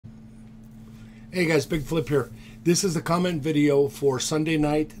Hey guys, Big Flip here. This is a comment video for Sunday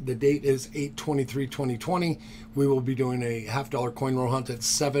night. The date is 8/23/2020. We will be doing a $50 coin roll hunt at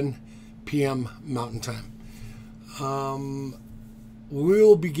 7 p.m. Mountain Time.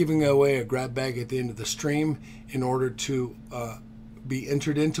 We'll be giving away a grab bag at the end of the stream. In order to be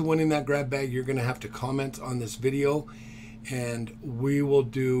entered into winning that grab bag, you're going to have to comment on this video, and we will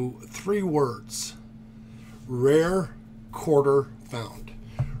do 3 words: rare quarter found.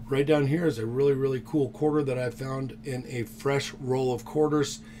 Right down here is a really cool quarter that I found in a fresh roll of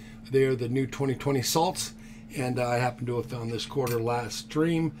quarters. They are the new 2020 salts, and I happen to have found this quarter last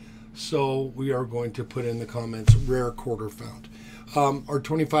stream, so we are going to put in the comments rare quarter found. Our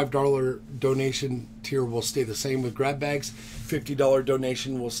 $25 donation tier will stay the same with grab bags. $50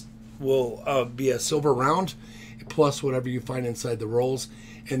 donation will be a silver round plus whatever you find inside the rolls,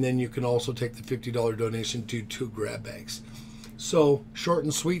 and then you can also take the $50 donation to 2 grab bags. So short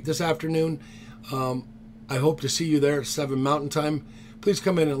and sweet this afternoon. I hope to see you there at 7 Mountain Time. Please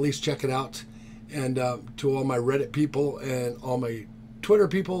come in and at least check it out. And to all my Reddit people and all my Twitter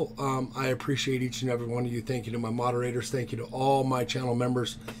people, I appreciate each and every one of you. Thank you to my moderators. Thank you to all my channel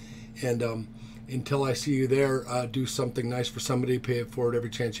members. And until I see you there, do something nice for somebody. Pay it forward every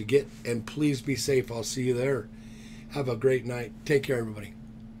chance you get. And please be safe. I'll see you there. Have a great night. Take care, everybody.